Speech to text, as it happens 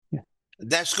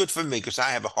That's good for me because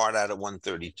I have a heart out at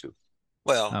 132.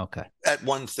 Well, Okay. at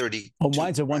 132. Oh,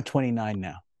 mine's at 129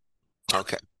 now.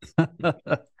 Okay.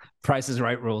 Price is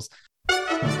Right rules.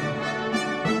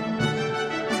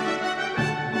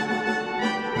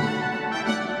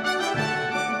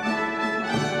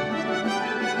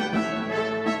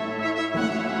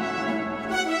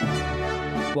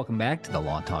 Welcome back to the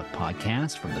Law Talk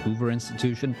podcast from the Hoover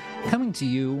Institution, coming to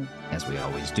you, as we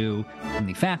always do, from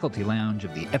the faculty lounge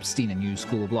of the Epstein and Hughes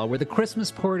School of Law, where the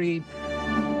Christmas party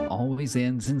always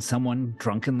ends in someone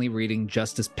drunkenly reading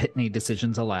Justice Pitney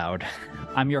decisions aloud.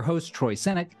 I'm your host, Troy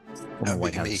Senek, former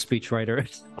White House speechwriter,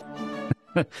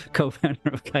 co-founder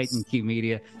of Kite and Q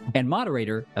Media, and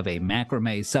moderator of a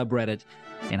macrame subreddit.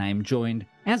 And I am joined,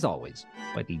 as always,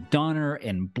 by the Donner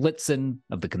and Blitzen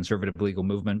of the conservative legal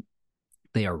movement.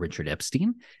 They are Richard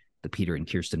Epstein, the Peter and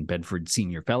Kirsten Bedford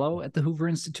Senior Fellow at the Hoover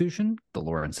Institution, the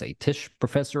Lawrence A. Tisch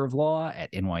Professor of Law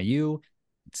at NYU,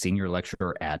 Senior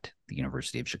Lecturer at the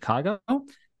University of Chicago,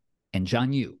 and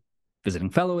John Yoo, Visiting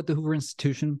Fellow at the Hoover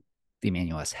Institution, the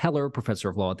Emanuel S. Heller Professor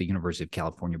of Law at the University of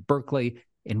California, Berkeley,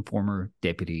 and former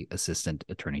Deputy Assistant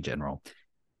Attorney General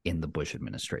in the Bush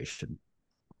administration.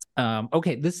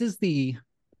 Okay, this is the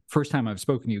first time I've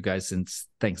spoken to you guys since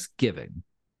Thanksgiving,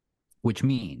 which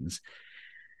means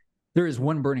there is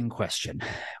one burning question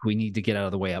we need to get out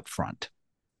of the way up front.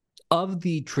 Of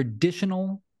the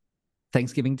traditional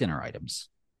Thanksgiving dinner items,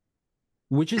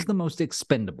 which is the most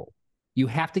expendable? You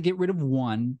have to get rid of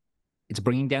one. It's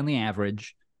bringing down the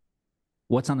average.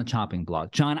 What's on the chopping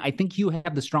block? John, I think you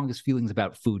have the strongest feelings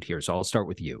about food here, so I'll start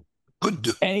with you. Good.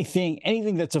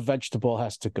 Anything that's a vegetable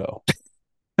has to go.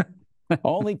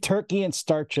 Only turkey and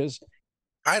starches.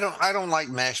 I don't like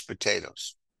mashed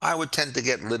potatoes. I would tend to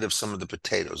get rid of some of the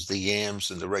potatoes, the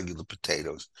yams and the regular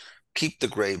potatoes. Keep the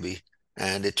gravy.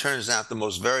 And it turns out the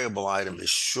most variable item is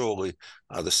surely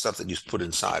the stuff that you put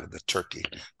inside of the turkey.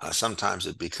 Sometimes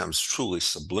it becomes truly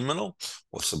subliminal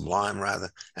or sublime,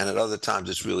 rather. And at other times,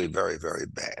 it's really very, very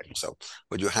bad. So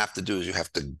what you have to do is you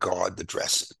have to guard the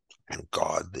dressing and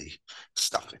guard the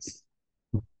stuffing.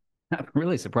 I'm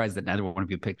really surprised that neither one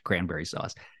of you picked cranberry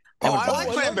sauce. I like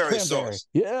cranberry sauce.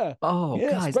 Yeah. Oh,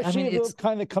 yeah, guys. Especially it's the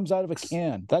kind that comes out of a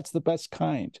can. That's the best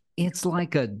kind. It's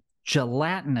like a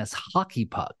gelatinous hockey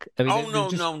puck. I mean, no.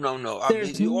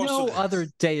 There's no other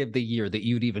day of the year that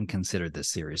you'd even consider this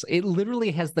seriously. It literally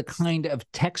has the kind of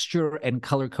texture and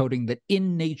color coding that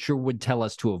in nature would tell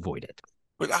us to avoid it.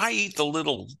 But I eat the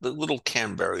little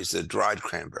cranberries, the dried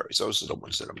cranberries. Those are the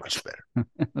ones that are much better.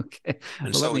 Okay.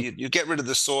 And so you get rid of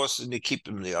the sauce and you keep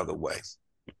them the other way.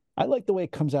 I like the way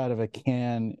it comes out of a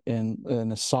can in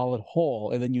a solid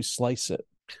whole, and then you slice it.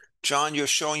 John, you're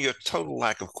showing your total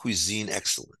lack of cuisine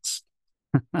excellence.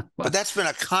 But that's been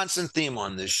a constant theme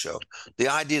on this show. The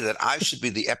idea that I should be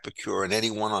the epicure in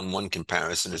any one-on-one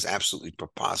comparison is absolutely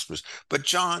preposterous. But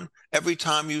John, every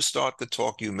time you start to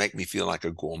talk, you make me feel like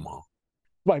a gourmand.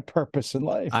 My purpose in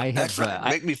life. That's right.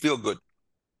 Make me feel good.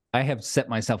 I have set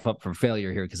myself up for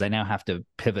failure here because I now have to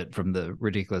pivot from the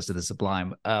ridiculous to the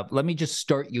sublime. Let me just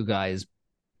start you guys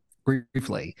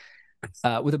briefly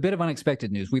with a bit of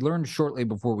unexpected news. We learned shortly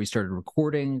before we started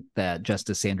recording that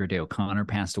Justice Sandra Day O'Connor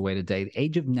passed away today at the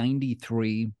age of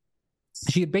 93.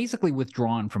 She had basically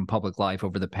withdrawn from public life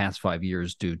over the past 5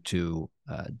 years due to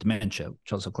dementia,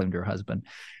 which also claimed her husband.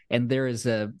 And there's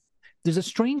a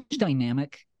strange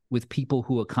dynamic with people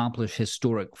who accomplish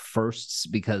historic firsts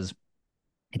because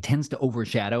it tends to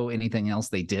overshadow anything else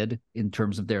they did in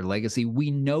terms of their legacy.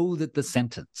 We know that the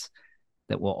sentence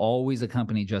that will always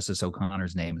accompany Justice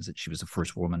O'Connor's name is that she was the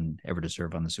first woman ever to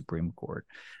serve on the Supreme Court.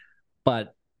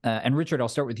 But, and Richard, I'll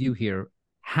start with you here.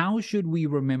 How should we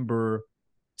remember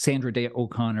Sandra Day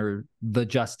O'Connor, the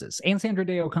justice, and Sandra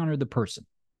Day O'Connor, the person?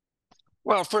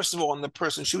 Well, first of all, on the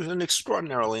person, she was an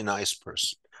extraordinarily nice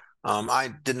person.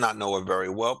 I did not know her very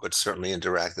well, but certainly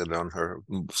interacted on her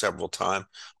several times.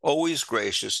 Always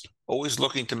gracious, always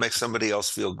looking to make somebody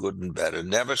else feel good and better,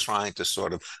 never trying to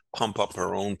sort of pump up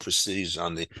her own prestige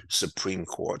on the Supreme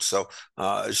Court. So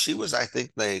she was, I think,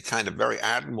 the kind of very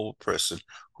admirable person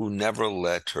who never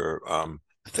let her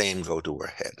fame go to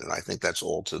her head. And I think that's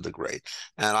all to the great.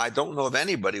 And I don't know of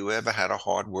anybody who ever had a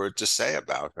hard word to say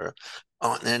about her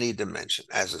on any dimension.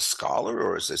 As a scholar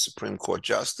or as a Supreme Court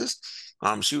justice,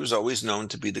 she was always known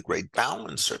to be the great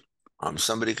balancer.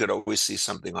 Somebody could always see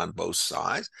something on both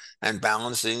sides, and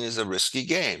balancing is a risky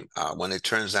game. When it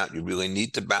turns out you really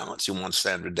need to balance, you want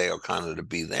Sandra Day O'Connor to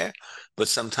be there, but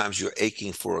sometimes you're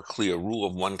aching for a clear rule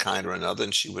of one kind or another,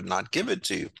 and she would not give it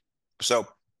to you. So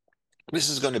this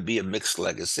is going to be a mixed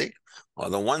legacy.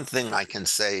 The one thing I can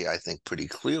say, I think, pretty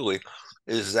clearly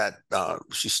is that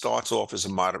she starts off as a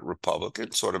moderate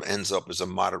Republican, sort of ends up as a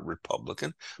moderate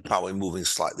Republican, probably moving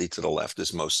slightly to the left,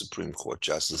 as most Supreme Court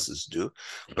justices do.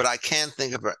 But I can't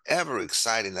think of her ever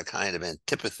exciting the kind of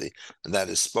antipathy that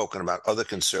is spoken about other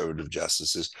conservative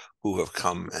justices who have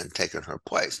come and taken her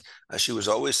place. She was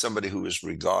always somebody who was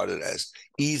regarded as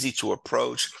easy to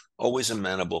approach, always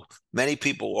amenable. Many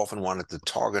people often wanted to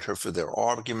target her for their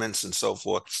arguments and so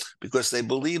forth because they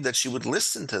believed that she would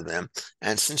listen to them.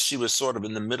 And since she was sort of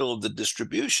in the middle of the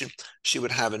distribution, she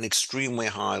would have an extremely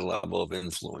high level of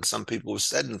influence. Some people have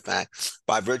said, in fact,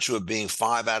 by virtue of being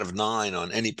 5 out of 9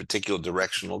 on any particular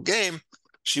directional game,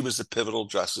 she was the pivotal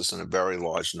justice in a very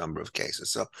large number of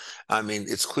cases. So, I mean,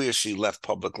 it's clear she left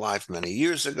public life many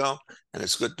years ago, and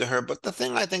it's good to her. But the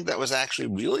thing I think that was actually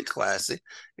really classy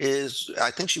is I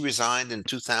think she resigned in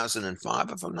 2005,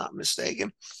 if I'm not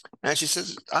mistaken. And she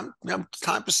says, it's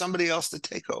time for somebody else to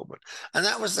take over. And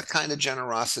that was the kind of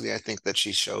generosity I think that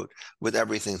she showed with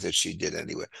everything that she did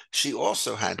anyway. She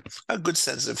also had a good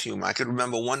sense of humor. I could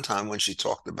remember one time when she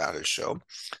talked about her show,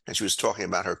 and she was talking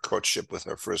about her courtship with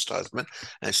her first husband.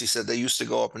 And she said they used to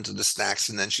go up into the stacks,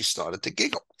 and then she started to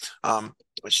giggle.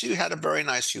 But she had a very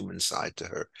nice human side to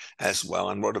her as well,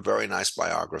 and wrote a very nice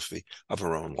biography of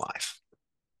her own life.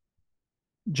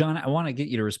 John, I want to get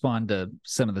you to respond to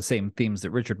some of the same themes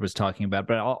that Richard was talking about,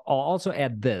 but I'll also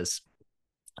add this.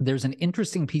 There's an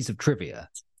interesting piece of trivia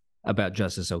about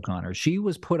Justice O'Connor. She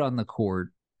was put on the court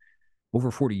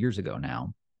over 40 years ago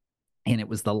now, and it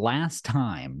was the last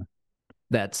time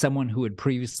that someone who had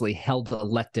previously held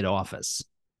elected office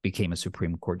became a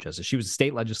Supreme Court justice. She was a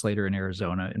state legislator in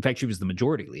Arizona. In fact, she was the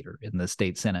majority leader in the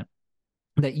state Senate.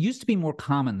 That used to be more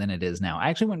common than it is now. I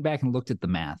actually went back and looked at the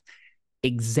math.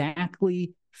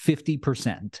 Exactly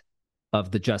 50%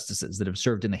 of the justices that have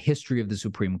served in the history of the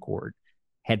Supreme Court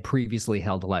had previously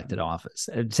held elected office.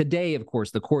 Today, of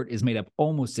course, the court is made up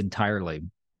almost entirely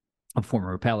of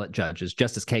former appellate judges.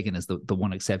 Justice Kagan is the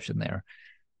one exception there.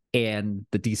 And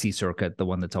the D.C. Circuit, the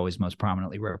one that's always most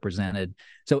prominently represented.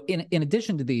 So in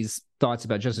addition to these thoughts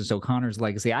about Justice O'Connor's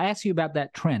legacy, I ask you about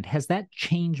that trend. Has that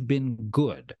change been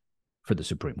good for the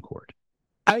Supreme Court?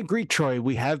 I agree, Troy.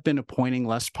 We have been appointing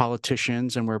less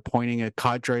politicians, and we're appointing a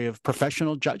cadre of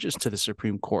professional judges to the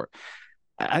Supreme Court.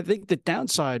 I think the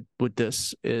downside with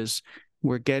this is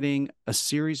we're getting a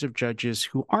series of judges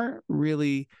who aren't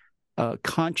really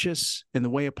conscious in the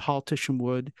way a politician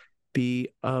would be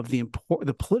of the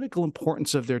political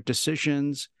importance of their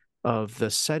decisions, of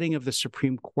the setting of the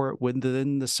Supreme Court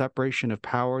within the separation of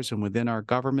powers and within our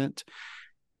government.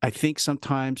 I think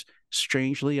sometimes,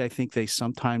 strangely, I think they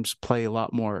sometimes play a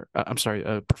lot more.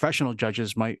 Professional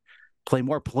judges might play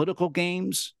more political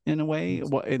games in a way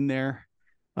on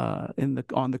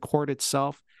the court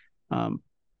itself.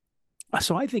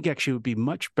 So I think actually it would be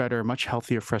much better, much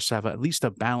healthier for us to have at least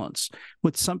a balance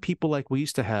with some people like we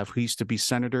used to have, who used to be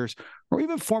senators, or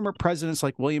even former presidents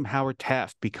like William Howard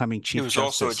Taft becoming Chief Justice. He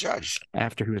was also a judge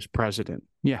after he was president.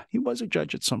 Yeah, he was a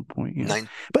judge at some point. Yeah.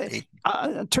 But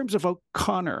in terms of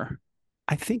O'Connor,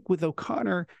 I think with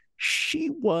O'Connor, she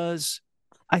was,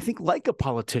 I think, like a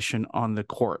politician on the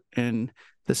court in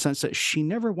the sense that she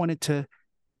never wanted to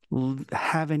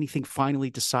have anything finally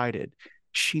decided.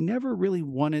 She never really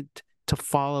wanted to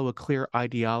follow a clear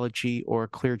ideology or a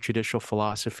clear judicial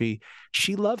philosophy.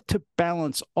 She loved to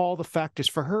balance all the factors.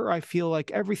 For her, I feel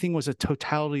like everything was a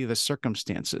totality of the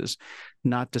circumstances,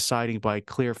 not deciding by a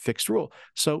clear fixed rule.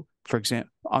 So, for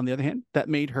example, on the other hand, that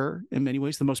made her, in many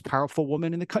ways, the most powerful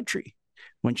woman in the country.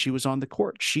 When she was on the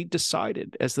court, she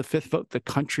decided, as the fifth vote, the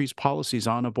country's policies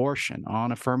on abortion,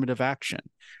 on affirmative action,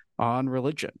 on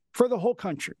religion, for the whole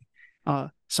country.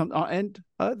 On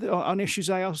issues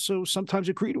I also sometimes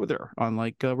agreed with her on,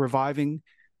 like reviving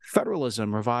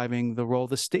federalism, reviving the role of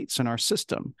the states in our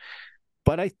system.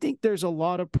 But I think there's a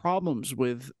lot of problems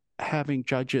with having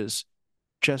judges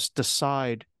just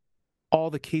decide all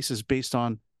the cases based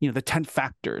on, the 10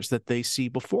 factors that they see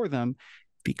before them,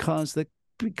 because the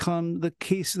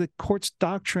court's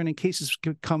doctrine and cases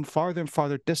become farther and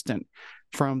farther distant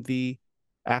from the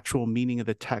actual meaning of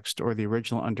the text or the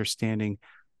original understanding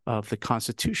of the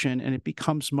Constitution, and it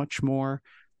becomes much more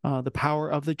the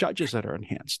power of the judges that are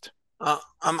enhanced. I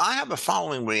have a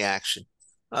following reaction.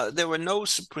 There were no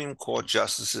Supreme Court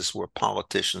justices who were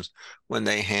politicians when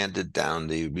they handed down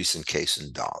the recent case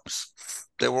in Dobbs.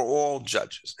 They were all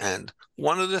judges. And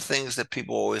one of the things that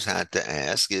people always had to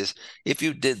ask is, if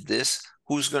you did this,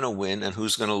 who's going to win and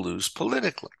who's going to lose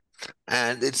politically?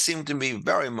 And it seemed to me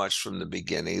very much from the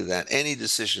beginning that any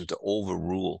decision to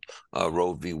overrule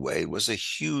Roe v. Wade was a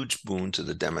huge boon to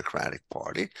the Democratic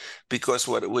Party, because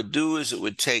what it would do is it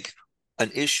would take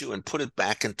an issue and put it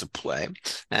back into play.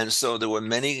 And so there were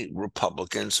many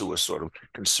Republicans who were sort of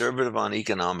conservative on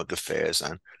economic affairs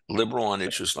and liberal on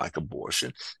issues like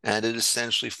abortion, and it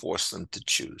essentially forced them to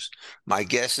choose. My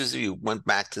guess is if you went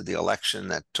back to the election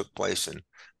that took place in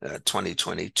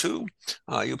 2022,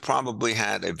 you probably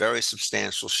had a very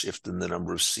substantial shift in the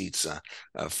number of seats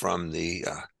from the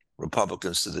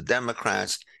Republicans to the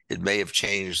Democrats. It may have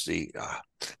changed the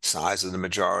size of the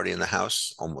majority in the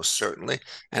House, almost certainly,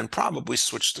 and probably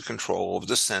switched the control of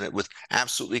the Senate with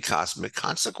absolutely cosmic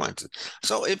consequences.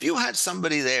 So if you had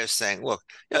somebody there saying, look,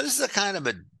 this is a kind of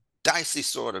a dicey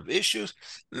sort of issues,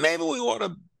 maybe we ought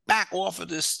to back off of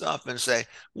this stuff and say,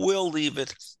 we'll leave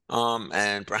it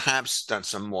and perhaps done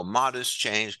some more modest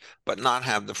change, but not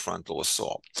have the frontal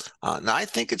assault. Now, I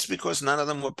think it's because none of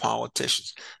them were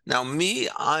politicians. Now,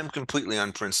 I'm completely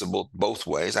unprincipled both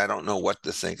ways. I don't know what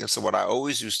to think. And so what I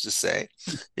always used to say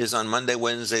is on Monday,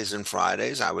 Wednesdays, and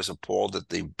Fridays, I was appalled at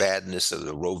the badness of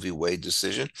the Roe v. Wade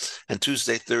decision. And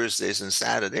Tuesday, Thursdays, and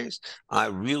Saturdays, I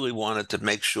really wanted to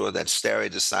make sure that stare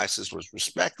decisis was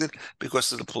respected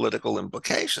because of the political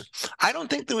implications. I don't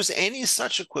think there was any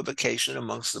such equivocation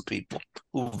amongst the people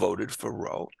who voted for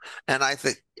Roe. And I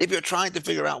think if you're trying to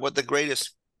figure out what the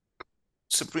greatest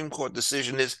Supreme Court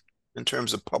decision is in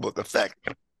terms of public effect,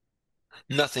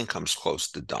 nothing comes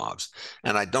close to Dobbs.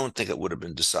 And I don't think it would have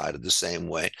been decided the same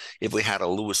way if we had a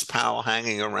Lewis Powell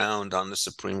hanging around on the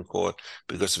Supreme Court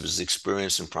because of his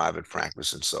experience in private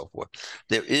practice and so forth.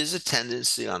 There is a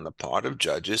tendency on the part of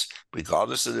judges,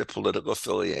 regardless of their political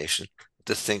affiliation,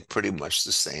 to think pretty much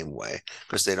the same way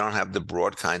because they don't have the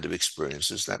broad kind of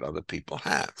experiences that other people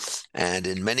have. And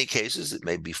in many cases, it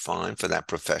may be fine for that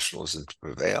professionalism to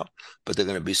prevail, but there are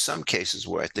going to be some cases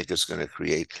where I think it's going to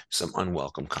create some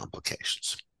unwelcome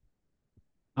complications.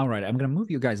 All right, I'm going to move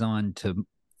you guys on to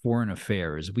foreign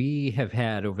affairs. We have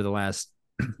had over the last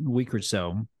week or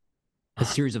so a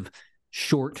series of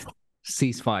short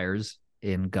ceasefires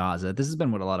in Gaza. This has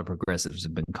been what a lot of progressives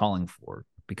have been calling for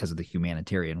because of the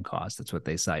humanitarian cost. That's what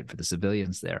they cite for the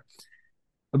civilians there.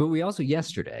 But we also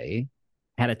yesterday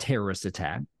had a terrorist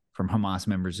attack from Hamas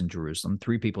members in Jerusalem.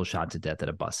 3 people shot to death at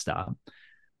a bus stop.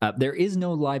 There is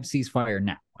no live ceasefire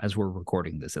now as we're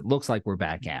recording this. It looks like we're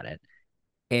back at it.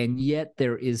 And yet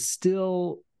there is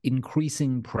still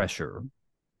increasing pressure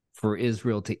for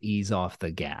Israel to ease off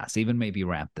the gas, even maybe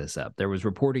wrap this up. There was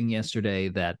reporting yesterday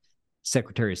that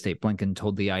Secretary of State Blinken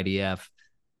told the IDF,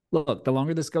 look, the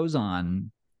longer this goes on,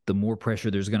 the more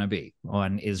pressure there's going to be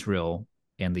on Israel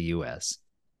and the U.S.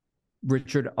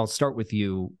 Richard, I'll start with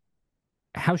you.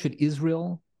 How should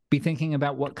Israel be thinking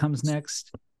about what comes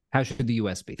next? How should the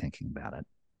U.S. be thinking about it?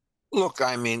 Look,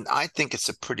 I mean, I think it's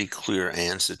a pretty clear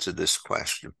answer to this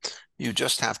question. You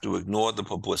just have to ignore the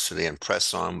publicity and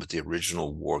press on with the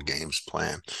original war games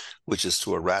plan, which is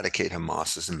to eradicate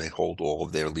Hamas and hold all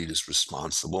of their leaders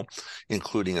responsible,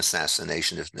 including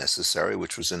assassination if necessary,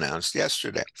 which was announced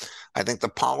yesterday. I think the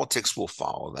politics will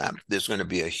follow that. There's going to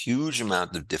be a huge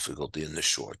amount of difficulty in the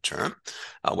short term.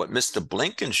 What Mr.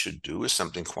 Blinken should do is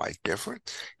something quite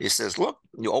different. He says, look,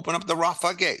 you open up the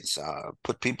Rafah gates,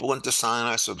 put people into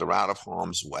Sinai so they're out of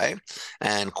harm's way,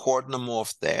 and cordon them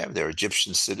off there. They're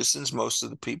Egyptian citizens, most of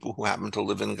the people who happen to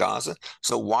live in Gaza.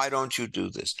 So why don't you do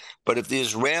this? But if the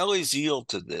Israelis yield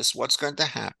to this, what's going to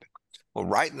happen? Well,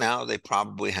 right now, they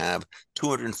probably have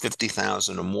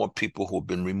 250,000 or more people who have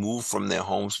been removed from their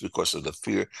homes because of the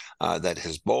fear that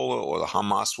Hezbollah or the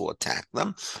Hamas will attack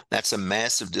them. That's a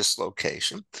massive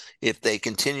dislocation. If they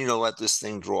continue to let this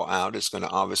thing draw out, it's going to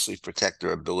obviously protect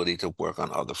their ability to work on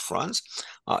other fronts.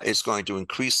 It's going to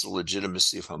increase the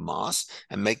legitimacy of Hamas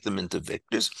and make them into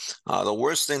victors. The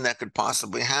worst thing that could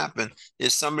possibly happen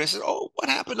is somebody says, oh, what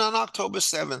happened on October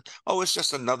 7th? Oh, it's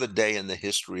just another day in the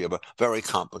history of a very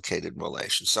complicated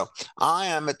relation. So I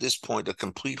am at this point a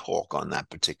complete hawk on that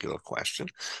particular question.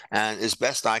 And as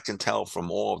best I can tell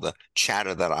from all the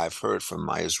chatter that I've heard from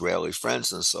my Israeli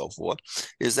friends and so forth,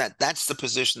 is that that's the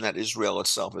position that Israel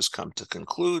itself has come to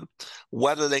conclude.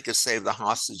 Whether they could save the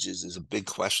hostages is a big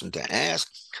question to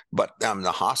ask, but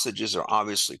the hostages are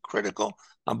obviously critical.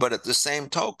 But at the same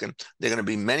token, there are going to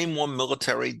be many more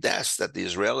military deaths that the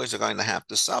Israelis are going to have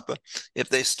to suffer if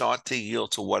they start to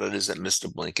yield to what it is that Mr.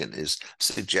 Blinken is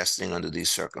suggesting under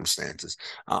these circumstances.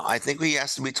 I think he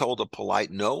has to be told a polite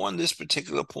no on this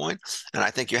particular point, and I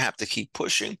think you have to keep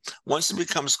pushing. Once it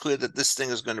becomes clear that this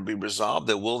thing is going to be resolved,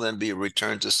 there will then be a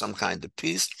return to some kind of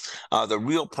peace. The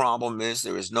real problem is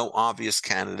there is no obvious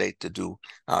candidate to do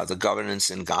the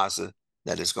governance in Gaza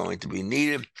that is going to be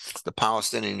needed. The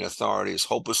Palestinian Authority is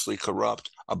hopelessly corrupt.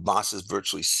 Abbas is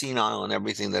virtually senile in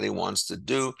everything that he wants to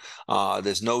do.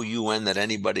 There's no UN that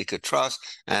anybody could trust.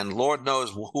 And Lord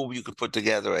knows who you could put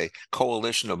together a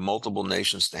coalition of multiple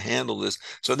nations to handle this.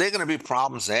 So they're going to be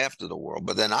problems after the war,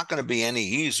 but they're not going to be any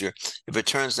easier if it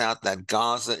turns out that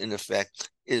Gaza, in effect,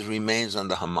 remains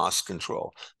under Hamas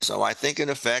control. So I think, in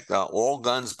effect, all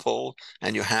guns pulled,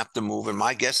 and you have to move. And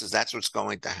my guess is that's what's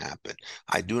going to happen.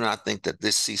 I do not think that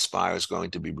this ceasefire is going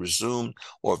to be resumed,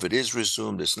 or if it is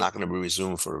resumed, it's not going to be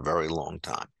resumed for a very long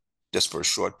time, just for a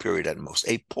short period at most.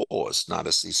 A pause, not a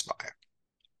ceasefire.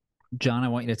 John, I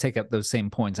want you to take up those same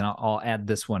points, and I'll add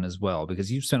this one as well, because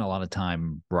you've spent a lot of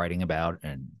time writing about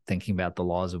and thinking about the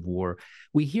laws of war.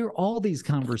 We hear all these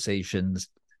conversations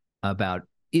about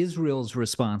Israel's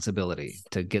responsibility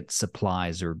to get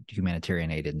supplies or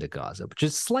humanitarian aid into Gaza, which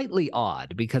is slightly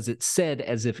odd because it's said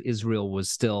as if Israel was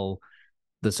still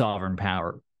the sovereign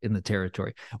power in the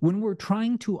territory. When we're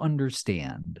trying to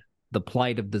understand the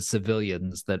plight of the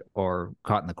civilians that are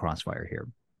caught in the crossfire here,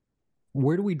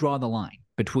 where do we draw the line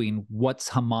between what's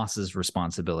Hamas's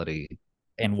responsibility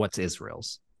and what's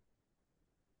Israel's?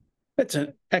 That's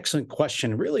an excellent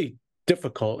question, really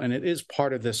difficult, and it is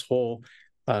part of this whole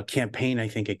campaign, I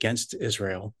think, against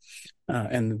Israel.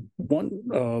 And one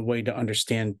way to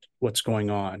understand what's going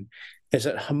on is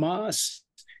that Hamas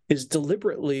is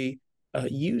deliberately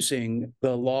using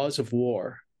the laws of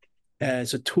war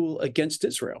as a tool against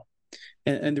Israel.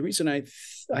 And the reason I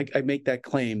make that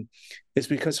claim is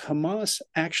because Hamas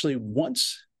actually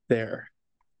wants there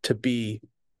to be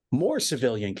more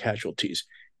civilian casualties.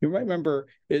 You might remember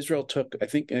Israel took, I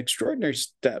think, an extraordinary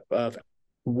step of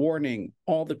warning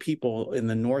all the people in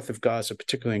the north of Gaza,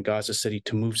 particularly in Gaza City,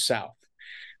 to move south,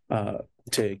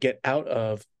 to get out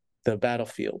of the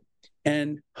battlefield.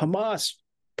 And Hamas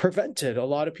prevented a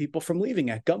lot of people from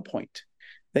leaving at gunpoint.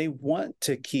 They want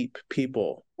to keep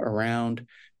people around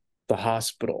the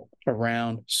hospital,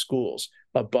 around schools,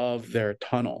 above their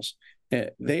tunnels.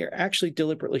 They are actually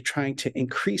deliberately trying to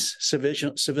increase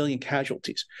civilian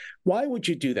casualties. Why would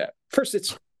you do that? First,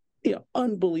 it's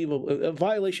unbelievable, a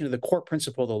violation of the core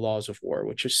principle of the laws of war,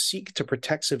 which is seek to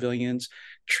protect civilians,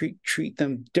 treat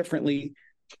them differently,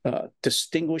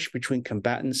 distinguish between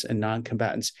combatants and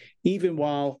non-combatants, even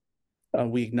while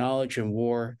we acknowledge in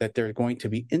war that there are going to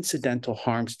be incidental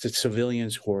harms to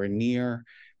civilians who are near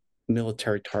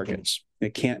military targets.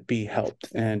 It can't be helped.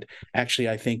 And actually,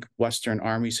 I think Western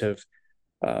armies have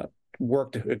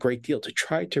worked a great deal to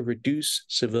try to reduce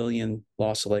civilian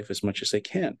loss of life as much as they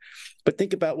can. But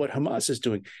think about what Hamas is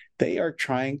doing. They are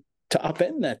trying to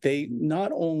upend that. They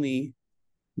not only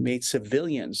made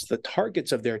civilians the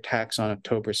targets of their attacks on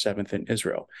October 7th in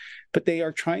Israel, but they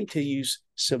are trying to use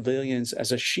civilians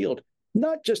as a shield,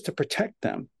 not just to protect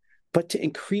them, but to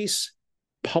increase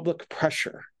public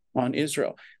pressure on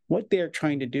Israel. What they're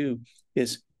trying to do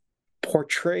is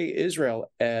portray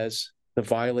Israel as the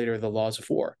violator of the laws of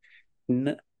war,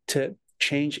 to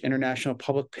change international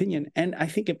public opinion, and I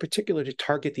think in particular to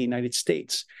target the United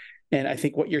States. And I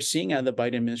think what you're seeing out of the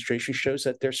Biden administration shows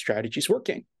that their strategy is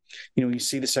working. You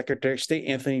see the Secretary of State,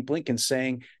 Anthony Blinken,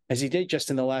 saying, as he did just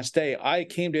in the last day, I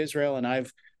came to Israel and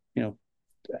I've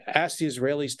asked the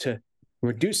Israelis to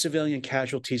reduce civilian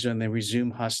casualties when they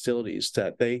resume hostilities,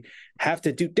 that they have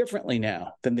to do differently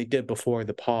now than they did before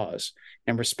the pause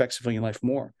and respect civilian life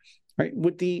more. Right,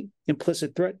 with the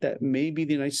implicit threat that maybe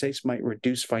the United States might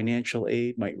reduce financial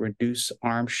aid, might reduce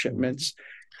arms shipments,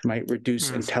 might reduce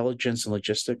intelligence and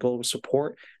logistical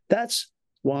support. That's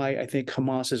why I think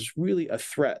Hamas is really a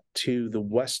threat to the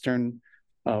Western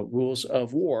rules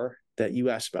of war that you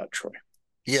asked about, Troy.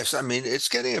 Yes, I mean, it's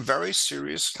getting a very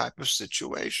serious type of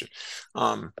situation.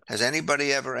 Has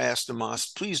anybody ever asked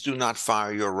Hamas, please do not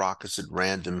fire your rockets at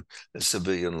random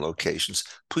civilian locations.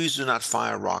 Please do not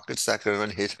fire rockets that could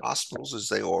have hit hospitals as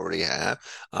they already have.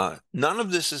 None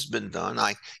of this has been done.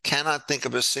 I cannot think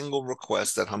of a single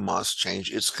request that Hamas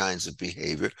change its kinds of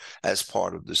behavior as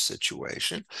part of this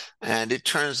situation. And it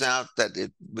turns out that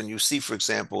when you see, for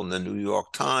example, in the New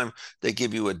York Times, they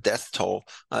give you a death toll.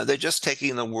 They're just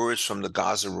taking the words from the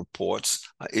Gaza reports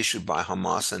issued by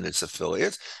Hamas and its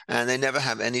affiliates, and they never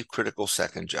have any critical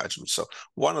second judgment. So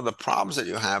one of the problems that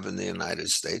you have in the United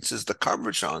States is the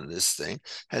coverage on this thing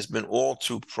has been all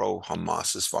too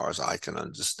pro-Hamas, as far as I can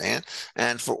understand,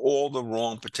 and for all the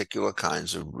wrong particular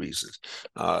kinds of reasons.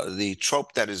 The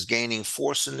trope that is gaining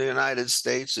force in the United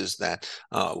States is that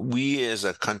we as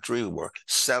a country were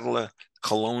settler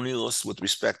colonialists with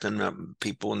respect to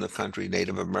people in the country,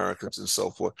 Native Americans and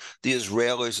so forth. The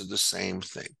Israelis are the same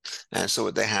thing. And so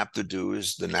what they have to do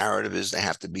is, the narrative is they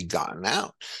have to be gotten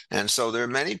out. And so there are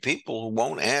many people who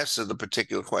won't answer the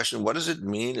particular question, what does it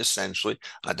mean essentially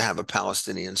to have a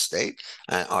Palestinian state?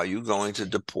 Are you going to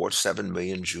deport 7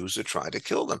 million Jews or try to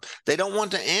kill them? They don't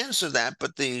want to answer that,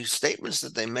 but the statements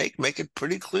that they make it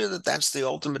pretty clear that that's the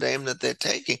ultimate aim that they're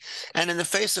taking. And in the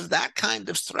face of that kind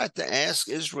of threat, to ask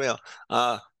Israel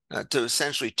to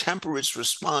essentially temper its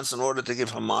response in order to give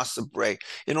Hamas a break,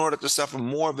 in order to suffer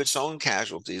more of its own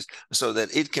casualties so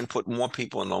that it can put more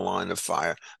people in the line of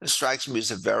fire, it strikes me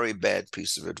as a very bad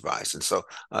piece of advice. And so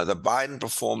the Biden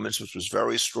performance, which was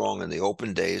very strong in the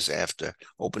opening days after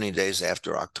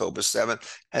October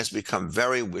 7th, has become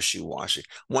very wishy-washy.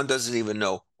 One doesn't even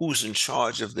know who's in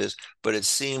charge of this, but it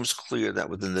seems clear that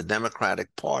within the Democratic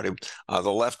Party,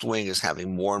 the left wing is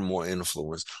having more and more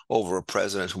influence over a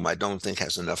president whom I don't think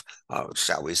has enough,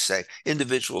 shall we say,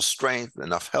 individual strength,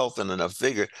 enough health, and enough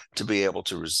vigor to be able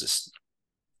to resist.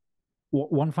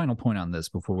 One final point on this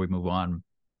before we move on.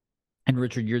 And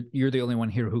Richard, you're the only one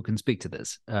here who can speak to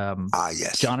this.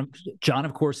 Yes. John,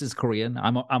 of course, is Korean.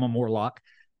 I'm a Morlock.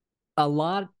 A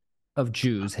lot of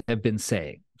Jews have been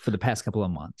saying for the past couple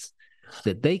of months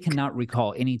that they cannot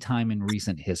recall any time in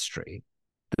recent history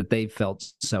that they felt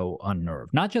so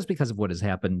unnerved, not just because of what has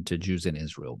happened to Jews in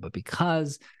Israel, but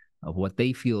because of what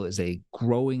they feel is a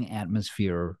growing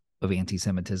atmosphere of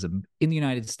anti-Semitism in the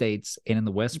United States and in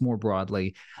the West more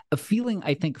broadly, a feeling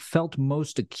I think felt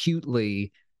most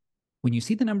acutely when you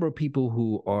see the number of people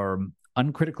who are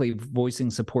uncritically voicing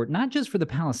support, not just for the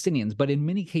Palestinians, but in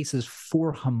many cases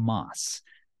for Hamas.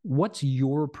 What's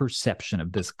your perception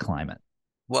of this climate?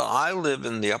 Well, I live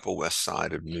in the Upper West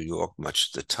Side of New York much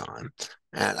of the time,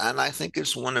 and I think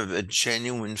it's one of a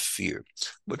genuine fear.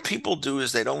 What people do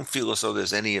is they don't feel as though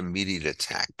there's any immediate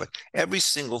attack, but every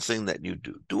single thing that you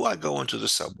do I go into the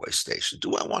subway station?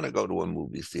 Do I want to go to a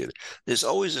movie theater? There's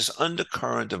always this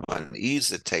undercurrent of unease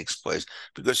that takes place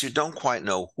because you don't quite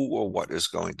know who or what is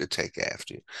going to take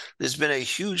after you. There's been a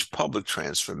huge public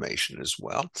transformation as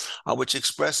well, which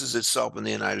expresses itself in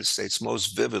the United States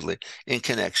most vividly in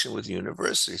connection with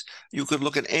universities. You could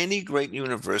look at any great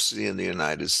university in the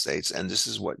United States, and this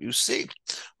is what you see.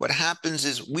 What happens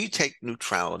is we take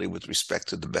neutrality with respect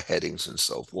to the beheadings and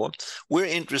so forth. We're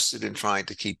interested in trying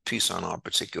to keep peace on our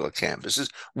particular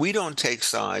campuses. We don't take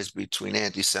sides between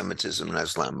anti-Semitism and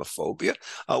Islamophobia.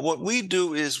 What we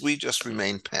do is we just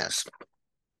remain passive.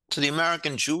 To the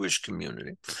American Jewish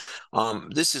community,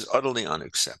 this is utterly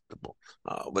unacceptable.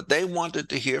 What they wanted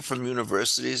to hear from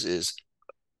universities is,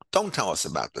 don't tell us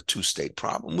about the two-state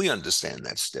problem. We understand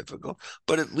that's difficult,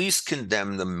 but at least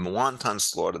condemn the wanton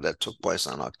slaughter that took place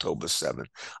on October 7th.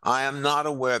 I am not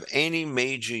aware of any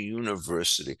major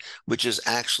university which has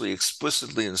actually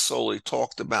explicitly and solely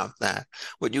talked about that.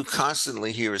 What you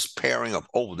constantly hear is pairing up,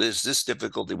 oh, there's this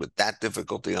difficulty with that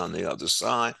difficulty on the other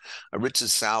side. Richard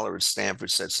Saller at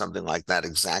Stanford said something like that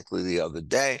exactly the other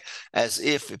day, as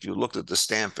if you looked at the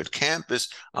Stanford campus,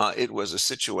 it was a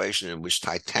situation in which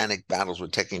titanic battles were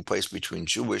taking place between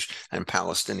Jewish and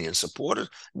Palestinian supporters.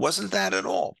 It wasn't that at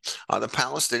all. The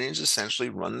Palestinians essentially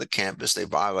run the campus. They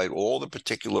violate all the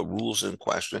particular rules in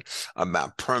question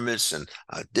about permits and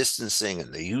distancing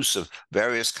and the use of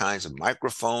various kinds of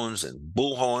microphones and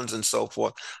bullhorns and so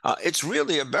forth. It's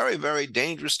really a very, very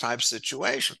dangerous type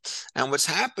situation. And what's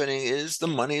happening is the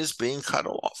money is being cut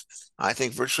off. I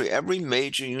think virtually every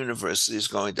major university is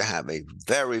going to have a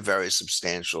very, very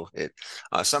substantial hit.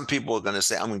 Some people are going to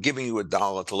say, I'm giving you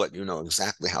 $1 to let you know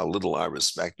exactly how little I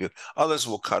respect you. Others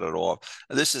will cut it off.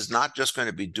 This is not just going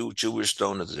to be Jewish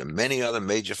donors. There are many other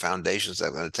major foundations that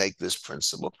are going to take this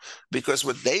principle, because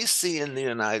what they see in the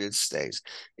United States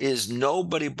is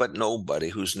nobody but nobody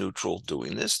who's neutral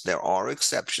doing this. There are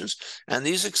exceptions, and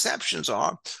these exceptions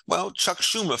are, well, Chuck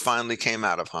Schumer finally came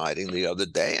out of hiding the other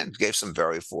day and gave some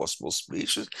very forceful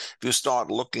speeches. If you start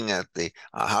looking at the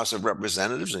House of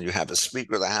Representatives and you have a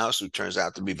Speaker of the House who turns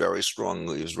out to be very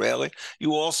strongly Israeli,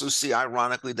 you also see,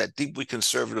 ironically, that deeply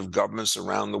conservative governments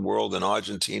around the world, in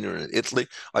Argentina and Italy,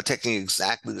 are taking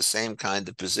exactly the same kind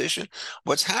of position.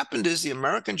 What's happened is the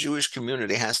American Jewish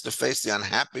community has to face the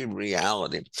unhappy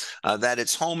reality that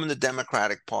its home in the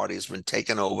Democratic Party has been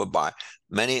taken over by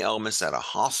many elements that are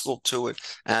hostile to it,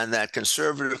 and that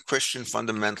conservative Christian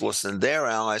fundamentalists and their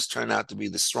allies turn out to be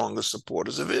the strongest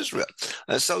supporters of Israel.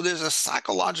 So there's a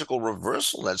psychological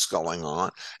reversal that's going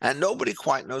on, and nobody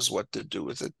quite knows what to do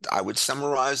with it. I would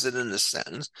summarize it in a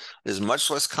sentence. There's much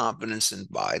less confidence in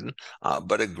Biden,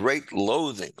 but a great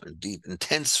loathing, deep,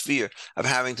 intense fear of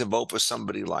having to vote for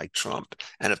somebody like Trump.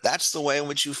 And if that's the way in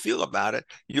which you feel about it,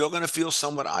 you're going to feel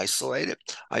somewhat isolated.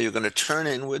 You're going to turn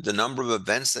inward. The number of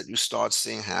events that you start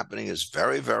seeing happening is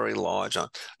very, very large on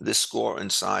this score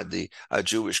inside the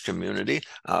Jewish community.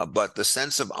 But the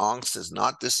sense of angst has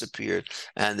not disappeared,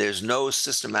 and there's no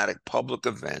systematic public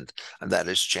event that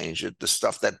has changed it. The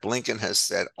stuff that Blinken has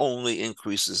said only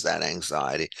increases that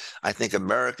anxiety. I think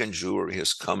American Jewry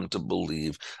has come to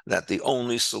believe that the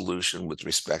only solution with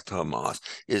respect to Hamas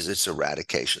is its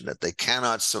eradication, that they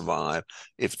cannot survive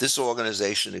if this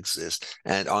organization exists.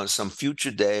 And on some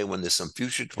future day, when there's some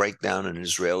future breakdown in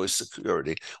Israeli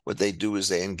security, what they do is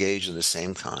they engage in the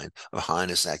same kind of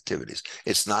heinous activities.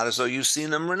 It's not as though you've seen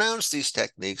them renounce these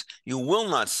techniques. You will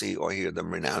not see or hear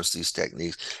them renounce these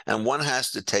techniques. And one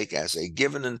has to take as a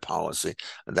given in policy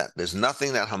that there's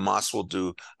nothing that Hamas will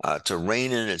do to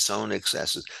rein in its own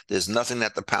excesses. There's nothing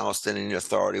that the Palestinian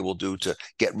Authority will do to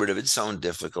get rid of its own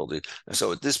difficulties. And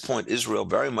so at this point, Israel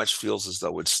very much feels as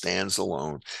though it stands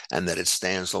alone, and that it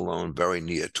stands alone very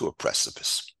near to a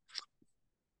precipice.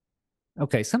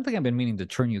 Okay, something I've been meaning to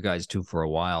turn you guys to for a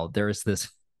while. There is this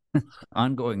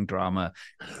ongoing drama.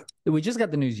 We just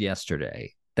got the news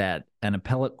yesterday that an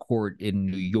appellate court in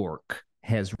New York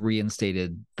has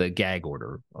reinstated the gag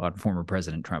order on former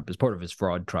President Trump as part of his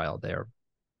fraud trial there.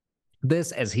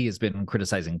 This, as he has been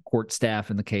criticizing court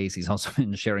staff in the case. He's also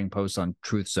been sharing posts on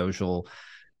Truth Social,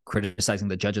 criticizing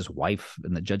the judge's wife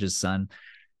and the judge's son.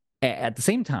 At the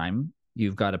same time,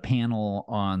 you've got a panel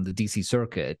on the D.C.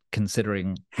 Circuit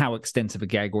considering how extensive a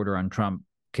gag order on Trump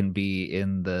can be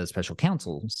in the special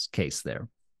counsel's case there.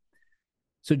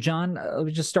 So, John, let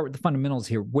me just start with the fundamentals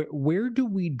here. Where do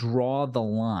we draw the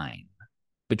line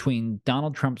between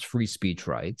Donald Trump's free speech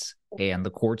rights and the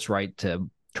court's right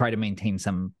to try to maintain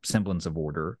some semblance of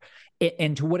order?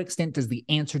 And to what extent does the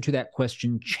answer to that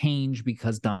question change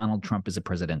because Donald Trump is a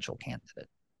presidential candidate?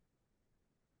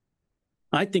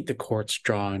 I think the court's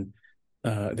drawn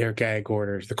their gag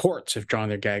orders. The courts have drawn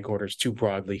their gag orders too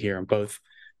broadly here in both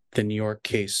the New York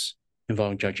case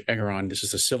involving Judge Engoron. This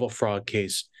is a civil fraud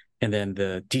case, and then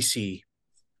the D.C.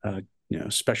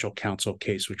 Special counsel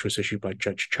case, which was issued by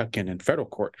Judge Chutkan in federal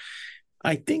court.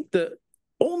 I think the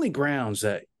only grounds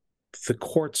that the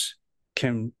courts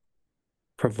can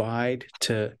provide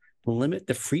to limit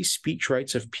the free speech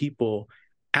rights of people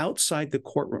outside the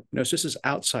courtroom. Notice this is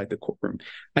outside the courtroom.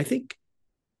 I think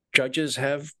judges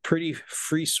have pretty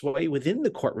free sway within the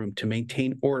courtroom to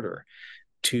maintain order,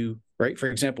 right?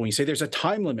 For example, when you say there's a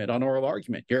time limit on oral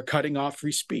argument, you're cutting off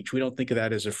free speech. We don't think of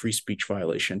that as a free speech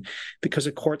violation because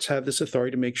the courts have this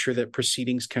authority to make sure that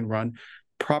proceedings can run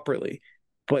properly.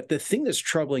 But the thing that's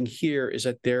troubling here is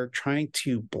that they're trying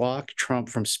to block Trump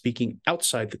from speaking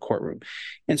outside the courtroom.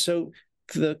 And so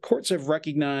the courts have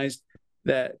recognized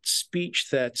that speech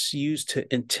that's used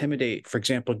to intimidate, for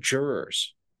example,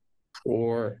 jurors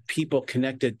or people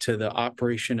connected to the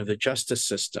operation of the justice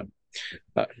system,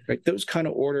 right? Those kind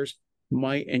of orders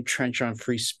might entrench on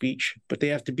free speech, but they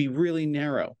have to be really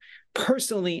narrow.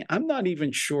 Personally, I'm not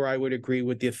even sure I would agree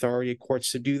with the authority of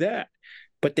courts to do that.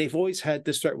 But they've always had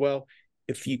this threat, well,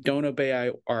 if you don't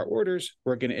obey our orders,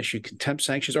 we're going to issue contempt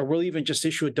sanctions, or we'll even just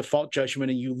issue a default judgment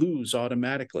and you lose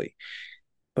automatically.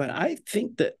 But I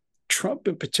think that Trump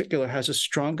in particular has a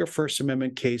stronger First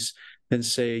Amendment case than,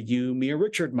 say, you, me, or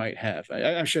Richard might have.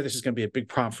 I'm sure this is going to be a big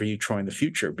problem for you, Troy, in the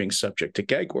future, being subject to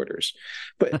gag orders.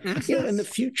 But in the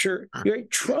future, right,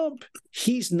 Trump,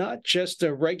 he's not just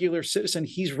a regular citizen.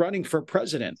 He's running for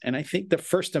president. And I think the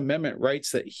First Amendment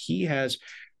rights that he has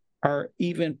are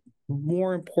even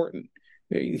more important.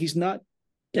 He's not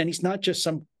just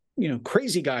some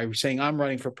crazy guy who's saying I'm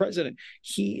running for president.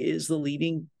 He is the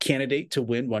leading candidate to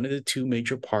win one of the two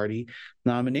major party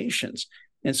nominations.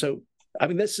 And so, I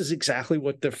mean, this is exactly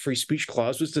what the free speech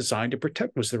clause was designed to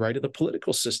protect, was the right of the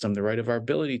political system, the right of our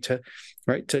ability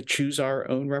to choose our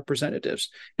own representatives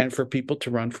and for people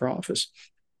to run for office.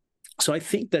 So I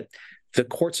think that the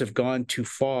courts have gone too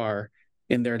far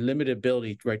in their limited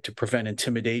ability, right, to prevent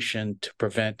intimidation, to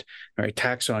prevent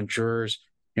attacks on jurors,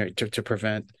 to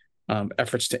prevent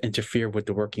efforts to interfere with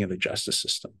the working of the justice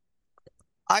system.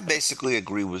 I basically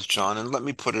agree with John, and let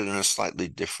me put it in a slightly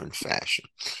different fashion.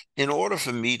 In order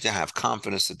for me to have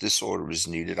confidence that this order is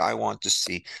needed, I want to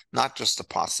see not just the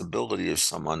possibility of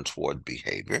some untoward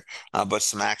behavior, but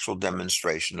some actual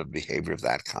demonstration of behavior of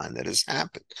that kind that has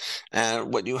happened.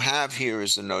 And what you have here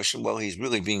is the notion, well, he's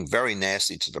really being very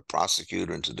nasty to the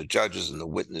prosecutor and to the judges and the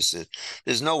witnesses.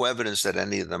 There's no evidence that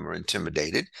any of them are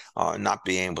intimidated or not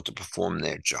being able to perform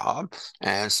their job.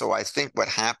 And so I think what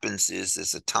happens is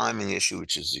there's a timing issue,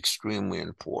 which is extremely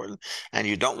important. And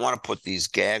you don't want to put these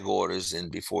gag orders in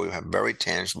before you have very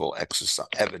tangible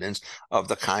evidence of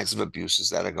the kinds of abuses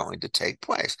that are going to take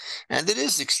place. And it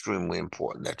is extremely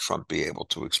important that Trump be able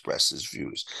to express his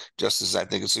views, just as I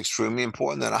think it's extremely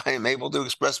important that I am able to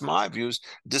express my views,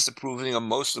 disapproving of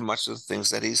much of the things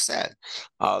that he said.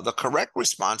 The correct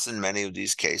response in many of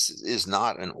these cases is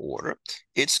not an order,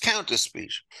 it's counter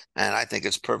speech. And I think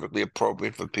it's perfectly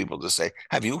appropriate for people to say,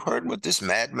 have you heard what this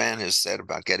madman has said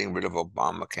about getting rid of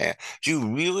Obamacare? Do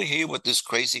you really hear what this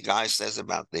crazy guy says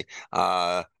about the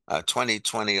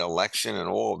 2020 election and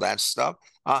all of that stuff?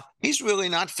 He's really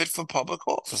not fit for public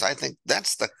office. I think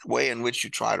that's the way in which you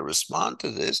try to respond to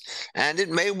this, and it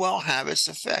may well have its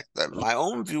effect. My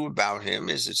own view about him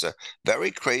is it's a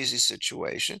very crazy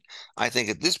situation. I think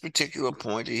at this particular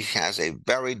point he has a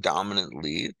very dominant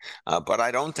lead, but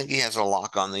I don't think he has a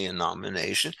lock on the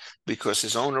nomination because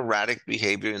his own erratic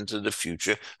behavior into the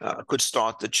future could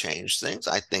start to change things.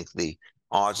 I think the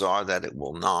odds are that it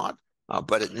will not.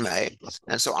 But it may.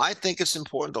 And so I think it's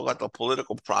important to let the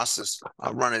political process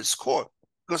run its course,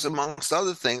 because amongst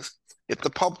other things, if the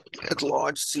public at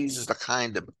large sees the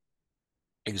kind of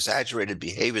exaggerated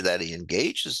behavior that he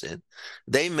engages in,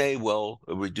 they may well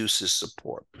reduce his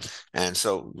support. And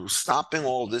so stopping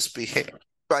all this behavior,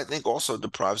 I think, also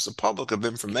deprives the public of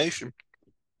information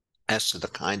as to the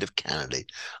kind of candidate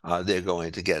they're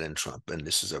going to get in Trump. And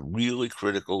this is a really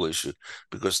critical issue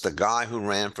because the guy who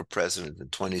ran for president in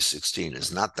 2016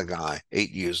 is not the guy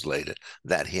 8 years later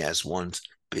that he has once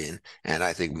been. And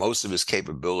I think most of his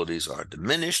capabilities are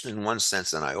diminished in one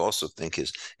sense. And I also think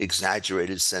his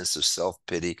exaggerated sense of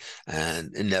self-pity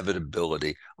and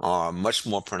inevitability are much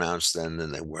more pronounced then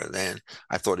than they were then.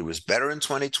 I thought he was better in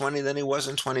 2020 than he was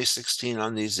in 2016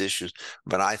 on these issues.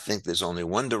 But I think there's only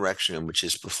one direction in which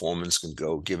his performance can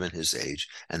go given his age,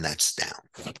 and that's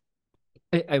down.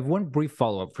 I have one brief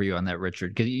follow-up for you on that,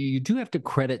 Richard, because you do have to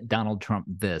credit Donald Trump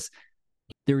this.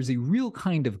 There is a real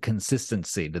kind of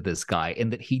consistency to this guy in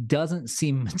that he doesn't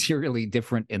seem materially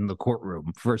different in the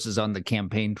courtroom versus on the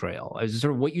campaign trail.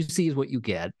 Sort of what you see is what you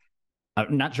get.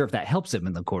 I'm not sure if that helps him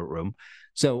in the courtroom.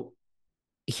 So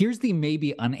here's the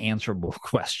maybe unanswerable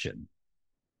question.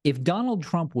 If Donald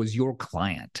Trump was your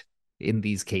client in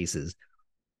these cases,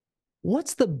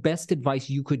 what's the best advice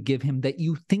you could give him that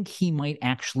you think he might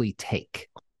actually take?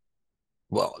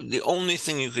 Well, the only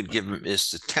thing you could give him is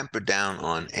to temper down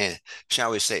on,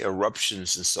 shall we say,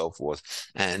 eruptions and so forth.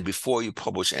 And before you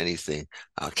publish anything,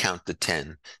 count to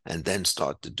 10 and then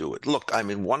start to do it. Look, I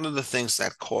mean, one of the things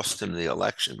that cost him the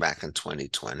election back in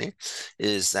 2020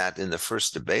 is that in the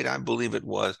first debate, I believe it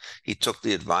was, he took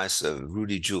the advice of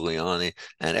Rudy Giuliani.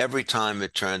 And every time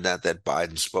it turned out that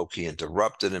Biden spoke, he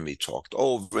interrupted him, he talked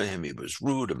over him, he was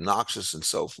rude, obnoxious, and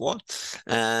so forth.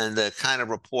 And the kind of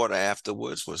report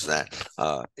afterwards was that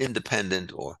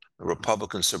independent or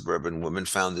Republican suburban women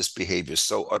found this behavior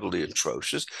so utterly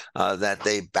atrocious that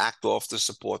they backed off the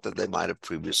support that they might have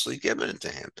previously given to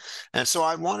him. And so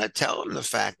I want to tell him the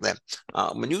fact that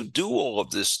when you do all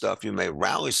of this stuff, you may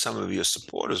rally some of your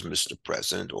supporters, Mr.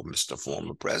 President or Mr.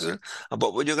 Former President,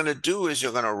 but what you're going to do is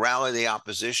you're going to rally the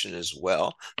opposition as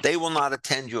well. They will not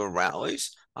attend your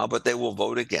rallies. But they will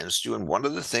vote against you. And one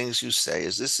of the things you say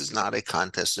is this is not a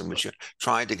contest in which you're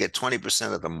trying to get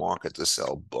 20% of the market to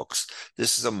sell books.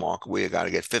 This is a market where you got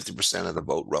to get 50% of the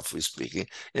vote, roughly speaking,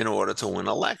 in order to win an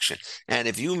election. And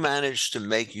if you manage to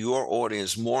make your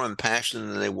audience more impassioned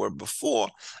than they were before,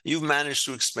 you've managed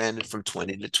to expand it from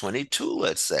 20 to 22,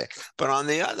 let's say. But on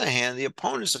the other hand, the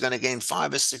opponents are going to gain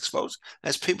 5 or 6 votes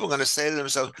as people are going to say to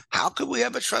themselves, how could we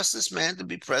ever trust this man to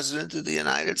be president of the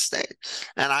United States?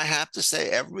 And I have to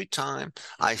say, every time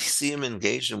I see him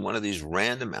engaged in one of these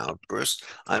random outbursts,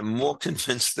 I'm more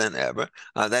convinced than ever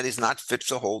that he's not fit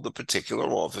to hold the particular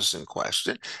office in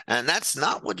question. And that's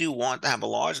not what you want to have a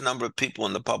large number of people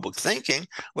in the public thinking.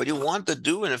 What you want to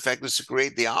do, in effect, is to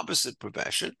create the opposite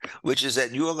profession, which is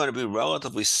that you are going to be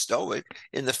relatively stoic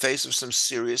in the face of some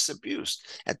serious abuse.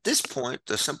 At this point,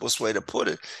 the simplest way to put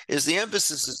it is the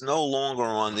emphasis is no longer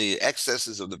on the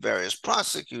excesses of the various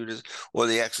prosecutors or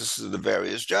the excesses of the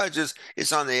various judges. It's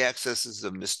focus on the excesses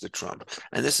of Mr. Trump.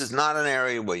 And this is not an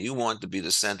area where you want to be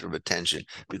the center of attention,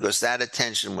 because that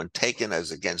attention, when taken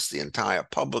as against the entire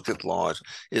public at large,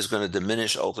 is going to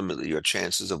diminish ultimately your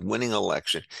chances of winning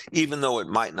election, even though it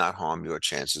might not harm your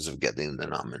chances of getting the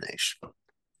nomination.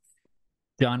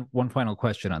 John, one final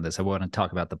question on this. I want to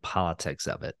talk about the politics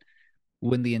of it.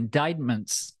 When the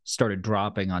indictments started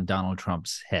dropping on Donald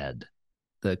Trump's head,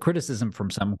 the criticism from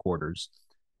some quarters,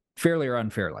 fairly or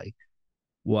unfairly,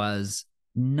 was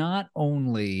not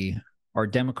only are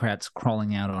Democrats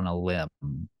crawling out on a limb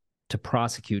to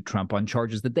prosecute Trump on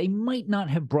charges that they might not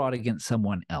have brought against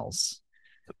someone else,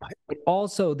 but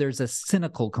also there's a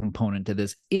cynical component to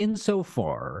this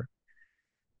insofar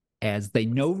as they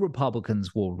know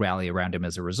Republicans will rally around him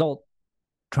as a result.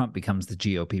 Trump becomes the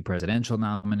GOP presidential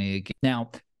nominee.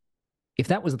 Now, if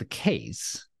that was the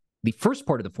case, the first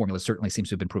part of the formula certainly seems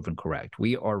to have been proven correct.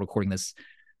 We are recording this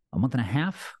a month and a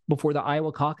half before the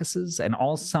Iowa caucuses, and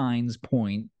all signs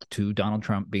point to Donald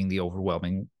Trump being the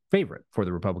overwhelming favorite for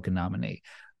the Republican nominee.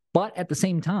 But at the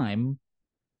same time,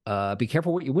 be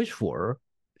careful what you wish for.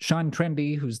 Sean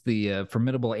Tremby, who's the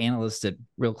formidable analyst at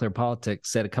Real Clear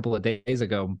Politics, said a couple of days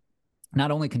ago,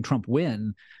 not only can Trump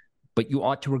win, but you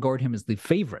ought to regard him as the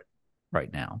favorite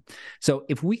right now. So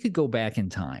if we could go back in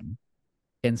time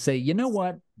and say, you know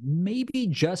what, maybe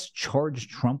just charge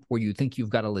Trump where you think you've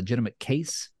got a legitimate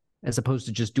case, as opposed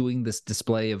to just doing this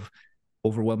display of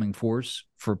overwhelming force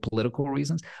for political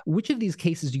reasons. Which of these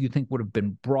cases do you think would have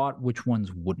been brought? Which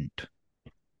ones wouldn't?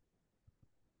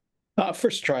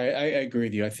 First try, I agree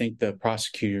with you. I think the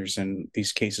prosecutors in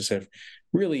these cases have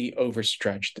really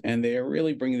overstretched, and they are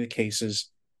really bringing the cases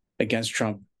against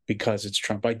Trump because it's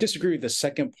Trump. I disagree with the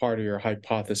second part of your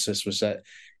hypothesis, was that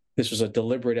this was a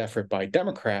deliberate effort by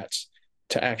Democrats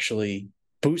to actually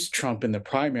boost Trump in the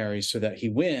primaries so that he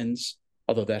wins,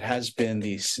 although that has been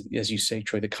the, as you say,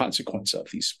 Troy, the consequence of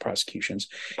these prosecutions,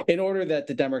 in order that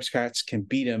the Democrats can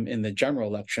beat him in the general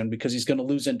election, because he's going to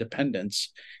lose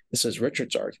independence. This is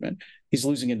Richard's argument. He's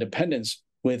losing independence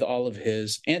with all of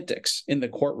his antics in the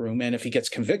courtroom. And if he gets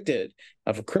convicted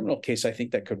of a criminal case, I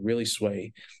think that could really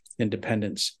sway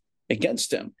independence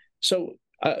against him. So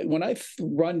when I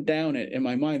run down it in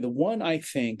my mind, the one I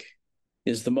think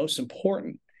is the most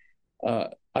important,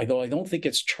 although I don't think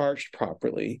it's charged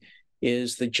properly,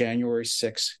 is the January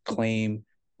 6th claim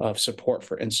of support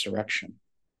for insurrection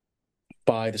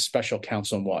by the special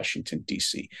counsel in Washington,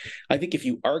 D.C. I think if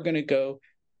you are going to go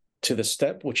to the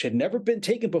step, which had never been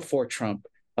taken before Trump,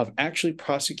 of actually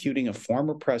prosecuting a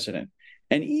former president,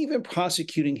 and even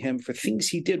prosecuting him for things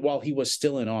he did while he was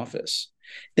still in office,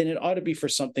 then it ought to be for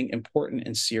something important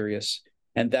and serious.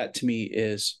 And that, to me,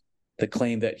 is the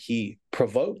claim that he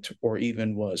provoked or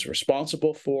even was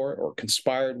responsible for or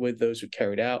conspired with those who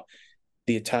carried out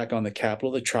the attack on the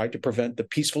Capitol that tried to prevent the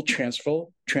peaceful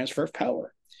transfer of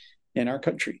power in our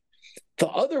country. The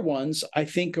other ones, I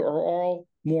think, are all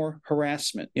more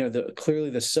harassment. Clearly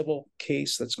the civil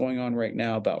case that's going on right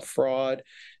now about fraud,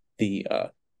 the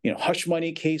hush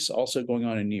money case also going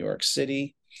on in New York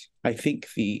City. I think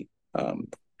the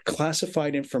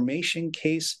classified information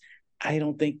case, I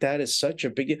don't think that is such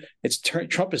a big.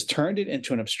 Trump has turned it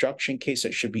into an obstruction case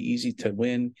that should be easy to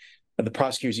win. The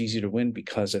prosecutor's easy to win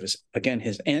because of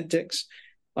his antics.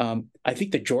 I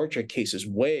think the Georgia case is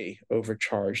way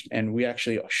overcharged, and we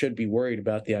actually should be worried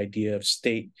about the idea of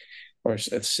state or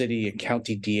city and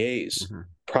county DAs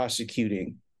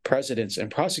prosecuting presidents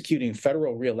and prosecuting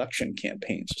federal reelection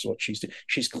campaigns is what she's doing.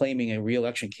 She's claiming a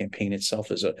reelection campaign itself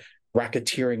as a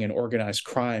racketeering and organized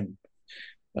crime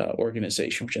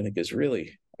organization, which I think is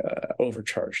really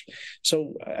overcharged.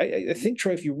 So I think,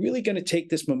 Troy, if you're really going to take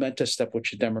this momentous step,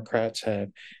 which the Democrats have,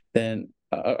 then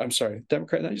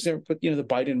Democrat, not just Democrat, but the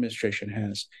Biden administration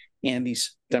has, and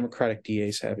these Democratic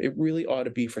DAs have, it really ought to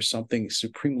be for something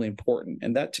supremely important.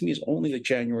 And that, to me, is only the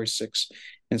January 6th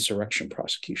insurrection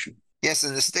prosecution. Yes,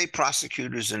 and the state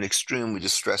prosecutor is an extremely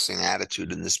distressing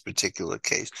attitude in this particular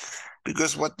case,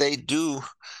 because what they do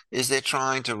is they're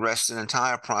trying to rest an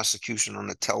entire prosecution on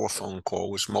a telephone call,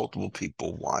 which multiple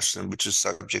people watched, and which is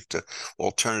subject to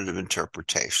alternative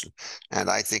interpretation. And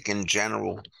I think in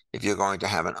general, if you're going to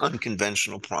have an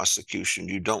unconventional prosecution,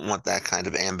 you don't want that kind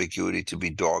of ambiguity to be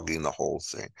dogging the whole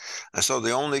thing. And so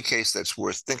the only case that's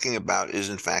worth thinking about is,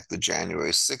 in fact, the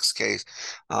January 6th case.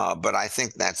 But I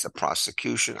think that's a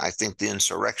prosecution. I think the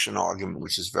insurrection argument,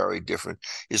 which is very different,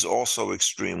 is also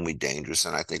extremely dangerous.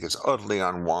 And I think it's totally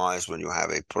unwise when you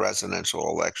have a presidential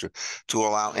election to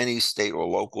allow any state or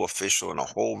local official in a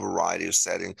whole variety of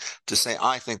settings to say,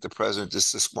 I think the president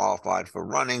is disqualified for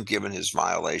running given his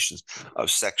violations of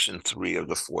Section 3 of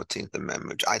the 14th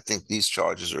Amendment. I think these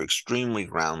charges are extremely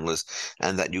groundless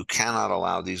and that you cannot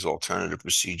allow these alternative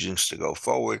proceedings to go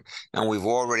forward. And we've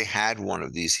already had one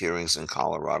of these hearings in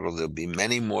Colorado. There'll be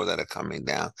many more that are coming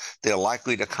down. They're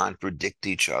likely to contradict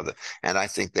each other. And I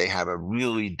think they have a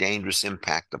really dangerous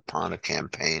impact upon a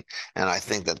campaign. And I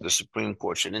think that the Supreme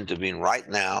Court should intervene right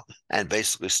now and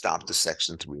basically stop the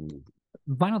Section 3 movement.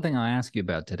 Final thing I'll ask you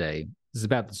about today is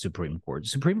about the Supreme Court. The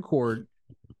Supreme Court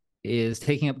is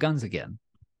taking up guns again.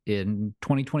 In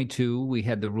 2022, we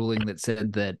had the ruling that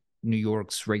said that New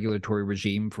York's regulatory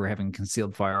regime for having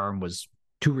concealed firearm was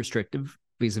too restrictive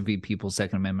vis-a-vis people's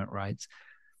Second Amendment rights.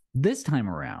 This time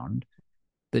around,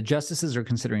 the justices are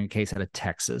considering a case out of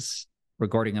Texas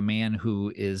regarding a man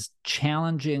who is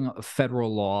challenging a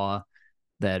federal law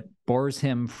that bars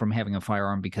him from having a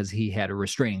firearm because he had a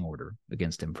restraining order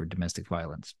against him for domestic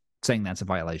violence, saying that's a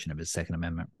violation of his Second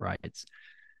Amendment rights.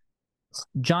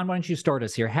 John, why don't you start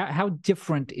us here? How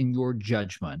different, in your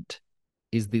judgment,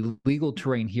 is the legal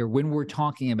terrain here when we're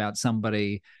talking about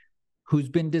somebody who's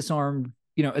been disarmed,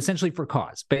 essentially for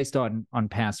cause, based on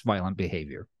past violent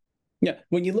behavior? Yeah,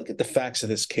 when you look at the facts of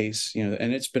this case,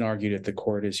 and it's been argued at the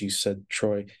court, as you said,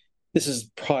 Troy, this is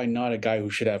probably not a guy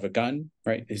who should have a gun,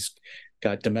 right? He's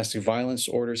got domestic violence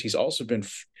orders. He's also been,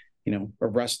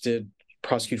 arrested,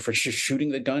 prosecuted for shooting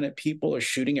the gun at people or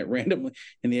shooting it randomly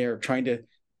in the air, trying to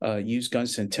use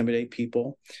guns to intimidate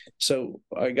people. So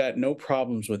I got no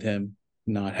problems with him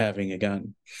not having a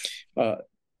gun.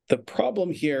 The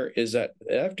problem here is that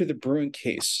after the Bruen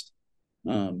case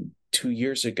 2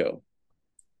 years ago,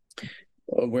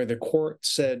 where the court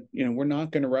said, we're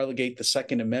not going to relegate the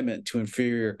Second Amendment to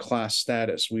inferior class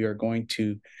status. We are going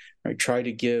to try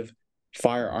to give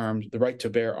firearms, the right to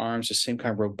bear arms, the same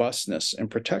kind of robustness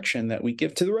and protection that we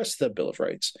give to the rest of the Bill of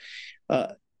Rights.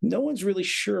 No one's really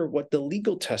sure what the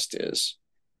legal test is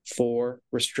for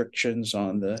restrictions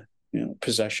on the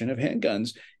possession of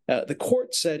handguns. The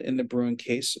court said in the Bruen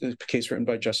case, a case written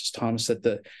by Justice Thomas,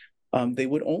 that they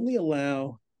would only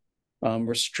allow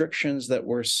restrictions that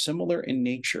were similar in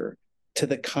nature to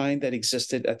the kind that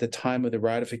existed at the time of the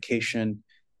ratification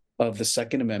of the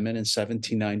Second Amendment in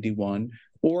 1791,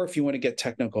 or if you want to get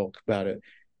technical about it,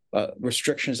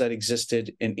 restrictions that existed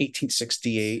in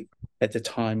 1868 at the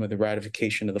time of the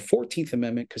ratification of the 14th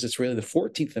Amendment, because it's really the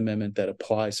 14th Amendment that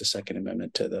applies the Second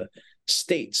Amendment to the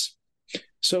states.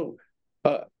 So,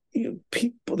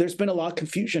 there's been a lot of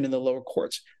confusion in the lower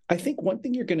courts. I think one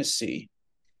thing you're going to see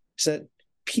is that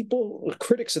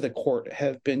critics of the court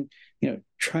have been,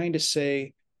 trying to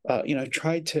say,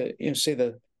 say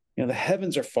the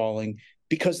heavens are falling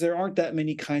because there aren't that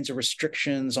many kinds of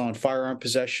restrictions on firearm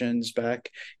possessions back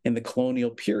in the colonial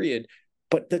period.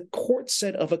 But the court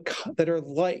said that are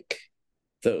like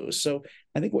those. So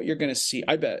I think what you're going to see,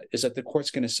 I bet, is that the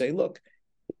court's going to say, look,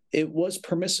 it was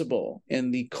permissible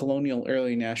in the colonial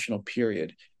early national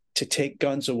period to take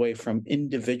guns away from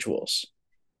individuals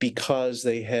because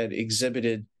they had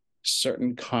exhibited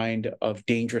certain kind of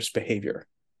dangerous behavior.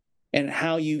 And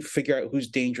how you figure out who's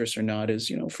dangerous or not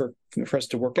is, for us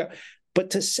to work out.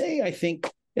 But to say, I think,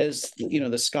 as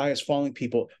the sky is falling,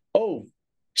 people,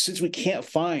 since we can't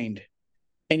find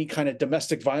any kind of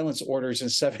domestic violence orders in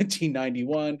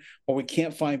 1791, or we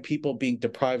can't find people being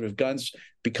deprived of guns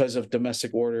because of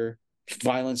domestic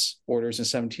violence orders in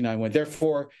 1791,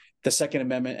 therefore the Second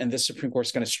Amendment and the Supreme Court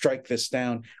is going to strike this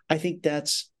down. I think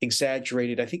that's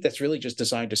exaggerated. I think that's really just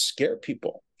designed to scare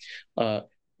people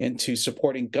into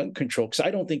supporting gun control, because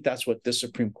I don't think that's what the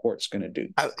Supreme Court's going to do.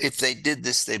 If they did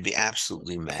this, they'd be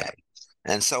absolutely mad.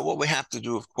 And so what we have to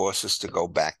do, of course, is to go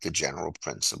back to general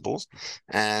principles.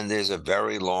 And there's a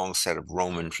very long set of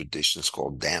Roman traditions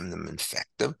called damnum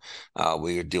infectum.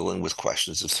 We are dealing with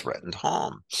questions of threatened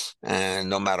harm. And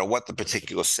no matter what the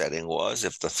particular setting was,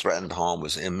 if the threatened harm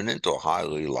was imminent or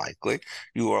highly likely,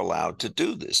 you are allowed to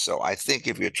do this. So I think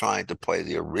if you're trying to play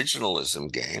the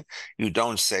originalism game, you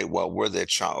don't say, well, were there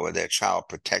child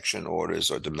protection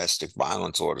orders or domestic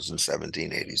violence orders in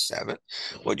 1787?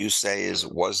 What you say is,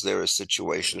 was there a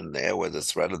situation there where the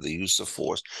threat of the use of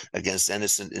force against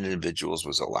innocent individuals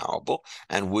was allowable?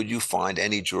 And would you find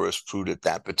any jurisprudence at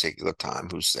that particular time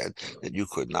who said that you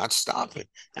could not stop it?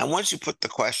 And once you put the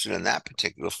question in that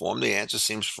particular form, the answer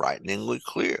seems frighteningly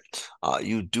clear.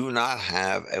 You do not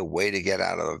have a way to get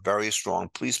out of a very strong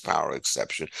police power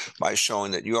exception by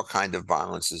showing that your kind of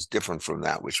violence is different from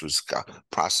that which was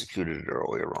prosecuted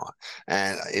earlier on.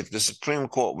 And if the Supreme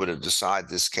Court would have decided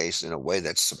this case in a way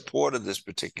that supported this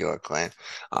particular claim, claim.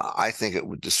 I think it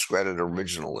would discredit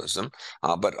originalism,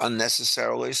 but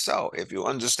unnecessarily so. If you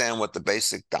understand what the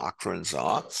basic doctrines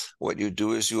are, what you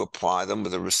do is you apply them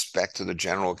with respect to the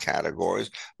general categories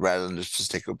rather than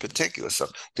the particular. So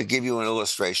to give you an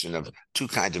illustration of two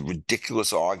kinds of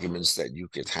ridiculous arguments that you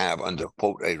could have under,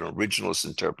 quote, an originalist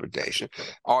interpretation.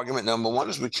 Argument number one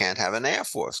is we can't have an Air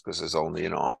Force because there's only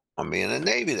an Army and a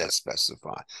Navy that's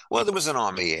specified. Well, there was an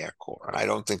Army Air Corps, and I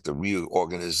don't think the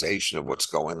reorganization of what's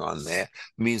going on there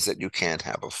means that you can't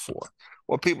have a fourth.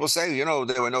 Well, people say,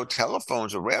 there were no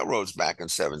telephones or railroads back in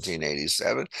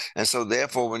 1787. And so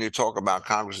therefore, when you talk about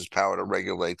Congress's power to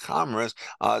regulate commerce,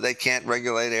 they can't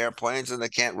regulate airplanes and they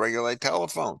can't regulate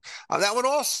telephones. That would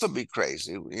also be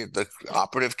crazy. The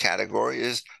operative category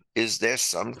is there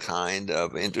some kind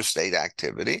of interstate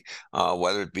activity,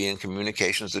 whether it be in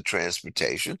communications or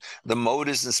transportation? The mode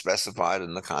isn't specified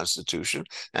in the Constitution,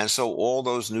 and so all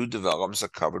those new developments are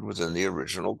covered within the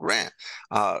original grant.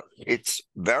 It's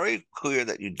very clear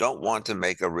that you don't want to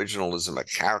make originalism a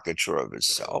caricature of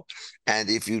itself, and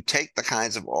if you take the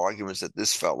kinds of arguments that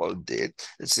this fellow did,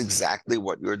 it's exactly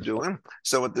what you're doing.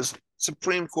 So what this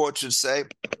Supreme Court should say,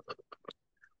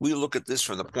 we look at this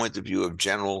from the point of view of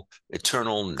general,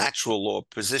 eternal, natural law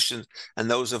positions, and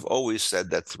those have always said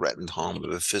that threatened harm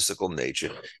of a physical nature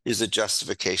is a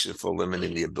justification for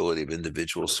limiting the ability of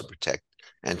individuals to protect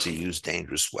and to use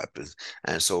dangerous weapons.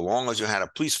 And so long as you had a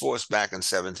police force back in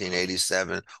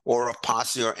 1787 or a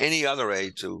posse or any other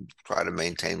aid to try to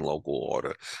maintain local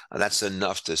order, that's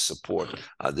enough to support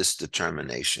this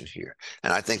determination here.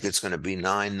 And I think it's going to be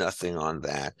 9-0 on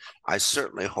that. I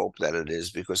certainly hope that it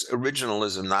is, because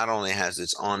originalism not only has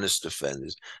its honest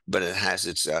defenders, but it has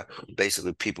its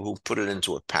basically people who put it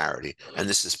into a parody. And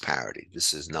this is parody.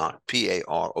 This is not parody,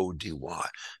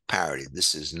 parody.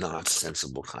 This is not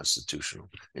sensible constitutional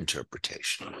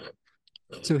interpretation.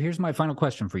 So here's my final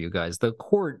question for you guys. The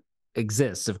court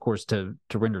exists, of course, to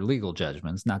render legal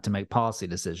judgments, not to make policy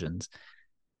decisions.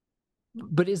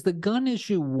 But is the gun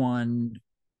issue one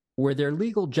where their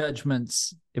legal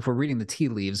judgments, if we're reading the tea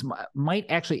leaves, might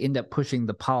actually end up pushing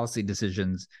the policy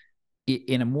decisions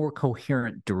in a more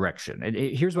coherent direction? And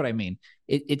here's what I mean.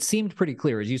 It seemed pretty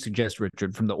clear, as you suggest,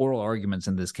 Richard, from the oral arguments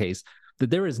in this case, that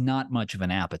there is not much of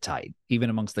an appetite, even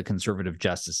amongst the conservative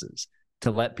justices, to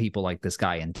let people like this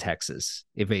guy in Texas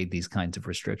evade these kinds of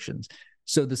restrictions.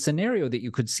 So the scenario that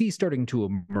you could see starting to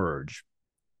emerge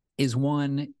is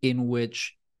one in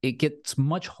which it gets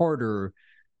much harder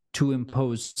to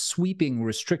impose sweeping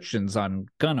restrictions on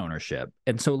gun ownership.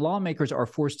 And so lawmakers are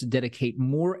forced to dedicate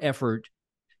more effort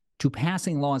to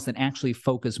passing laws that actually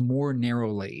focus more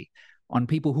narrowly on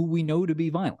people who we know to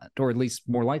be violent, or at least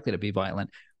more likely to be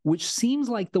violent, which seems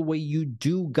like the way you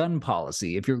do gun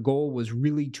policy if your goal was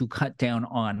really to cut down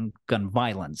on gun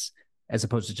violence, as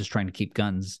opposed to just trying to keep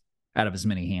guns out of as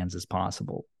many hands as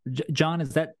possible. John,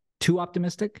 is that too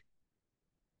optimistic?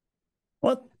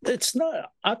 Well, it's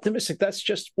not optimistic. That's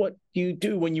just what you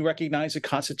do when you recognize a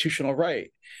constitutional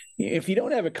right. If you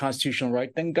don't have a constitutional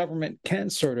right, then government can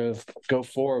sort of go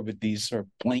forward with these sort of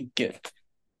blanket,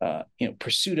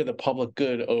 pursuit of the public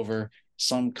good over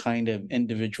some kind of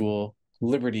individual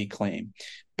liberty claim.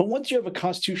 But once you have a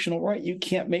constitutional right, you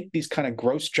can't make these kind of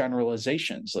gross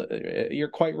generalizations. You're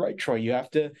quite right, Troy. You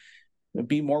have to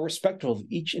be more respectful of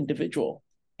each individual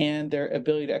and their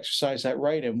ability to exercise that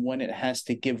right, and when it has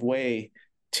to give way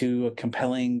to a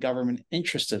compelling government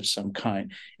interest of some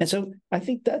kind. And so I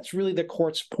think that's really the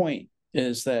court's point,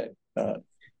 is that the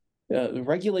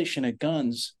regulation of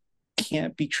guns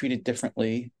can't be treated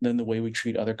differently than the way we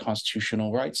treat other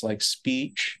constitutional rights, like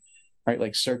speech, right,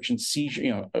 like search and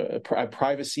seizure,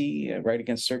 privacy, right,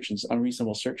 against search and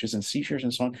unreasonable searches and seizures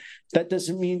and so on. That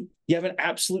doesn't mean you have an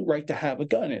absolute right to have a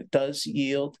gun. It does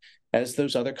yield, as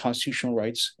those other constitutional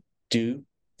rights do,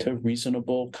 to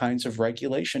reasonable kinds of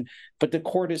regulation. But the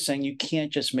court is saying you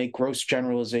can't just make gross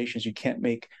generalizations. You can't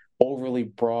make overly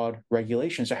broad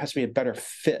regulations. There has to be a better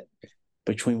fit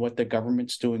between what the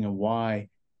government's doing and why,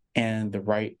 and the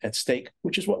right at stake,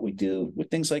 which is what we do with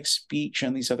things like speech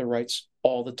and these other rights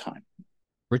all the time.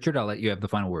 Richard, I'll let you have the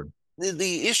final word.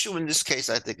 The issue in this case,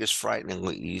 I think, is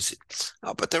frighteningly easy.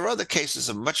 But there are other cases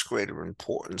of much greater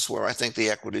importance where I think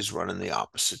the equities run in the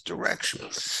opposite direction.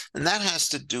 And that has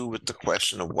to do with the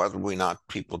question of whether we want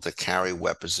people to carry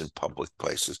weapons in public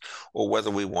places or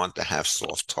whether we want to have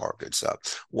soft targets.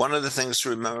 One of the things to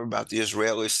remember about the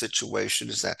Israeli situation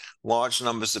is that large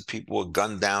numbers of people were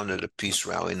gunned down at a peace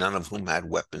rally, none of whom had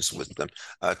weapons with them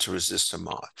to resist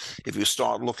Hamas. If you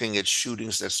start looking at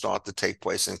shootings that start to take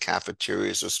place in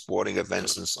cafeterias or sporting sporting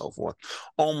events and so forth,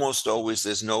 almost always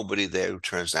there's nobody there who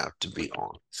turns out to be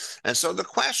armed. And so the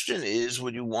question is,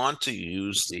 would you want to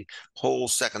use the whole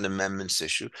Second Amendment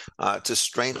issue to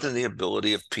strengthen the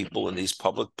ability of people in these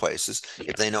public places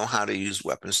if they know how to use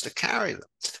weapons to carry them?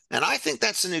 And I think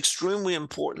that's an extremely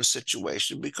important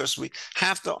situation, because we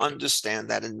have to understand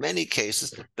that in many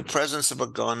cases, the presence of a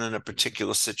gun in a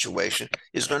particular situation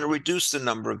is going to reduce the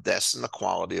number of deaths and the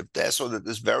quality of deaths, or that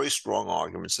there's very strong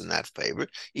arguments in that favor,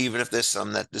 even if there's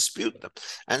some that dispute them.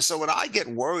 And so what I get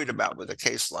worried about with a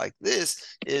case like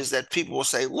this is that people will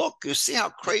say, look, you see how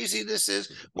crazy this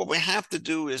is? What we have to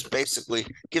do is basically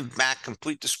give back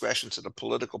complete discretion to the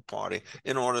political party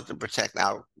in order to protect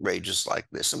outrages like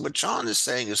this. And what John is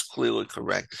saying is clearly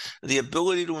correct. The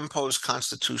ability to impose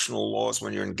constitutional laws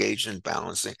when you're engaged in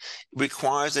balancing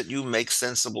requires that you make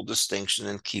sensible distinction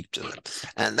and keep to them.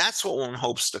 And that's what one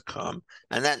hopes to come.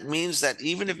 And that means that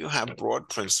even if you have broad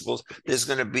principles, there's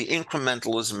going to be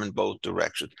incrementalism in both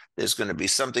directions. There's going to be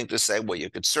something to say, well, you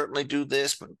could certainly do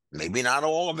this, but maybe not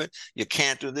all of it. You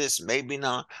can't do this, maybe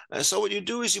not. And so what you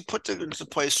do is you put into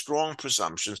place strong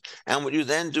presumptions. And what you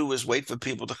then do is wait for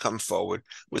people to come forward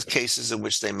with cases in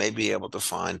which they may be able to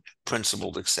find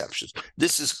principled exceptions.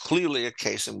 This is clearly a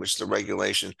case in which the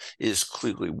regulation is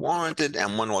clearly warranted,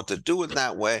 and one ought to do it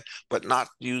that way, but not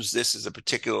use this as a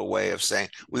particular way of saying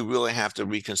we really have to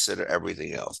reconsider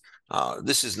everything else.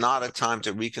 This is not a time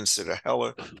to reconsider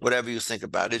Heller. Whatever you think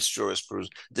about its jurisprudence,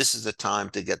 this is the time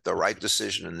to get the right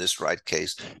decision in this right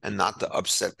case and not to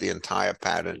upset the entire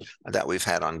pattern that we've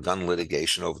had on gun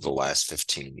litigation over the last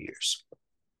 15 years.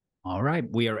 All right.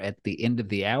 We are at the end of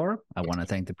the hour. I want to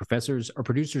thank the professors, our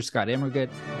producer, Scott Emerget,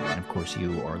 and of course,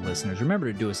 you, our listeners.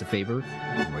 Remember to do us a favor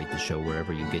and rate the show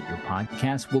wherever you get your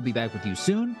podcasts. We'll be back with you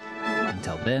soon.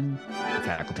 Until then, the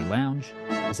Faculty Lounge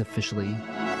is officially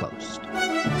closed.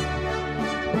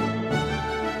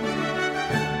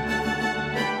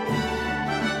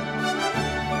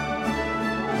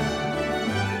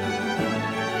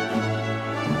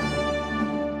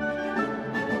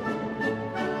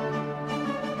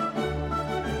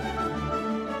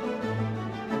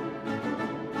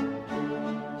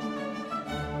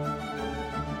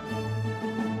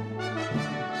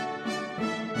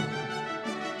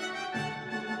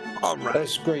 All right.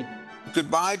 That's great.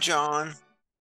 Goodbye, John.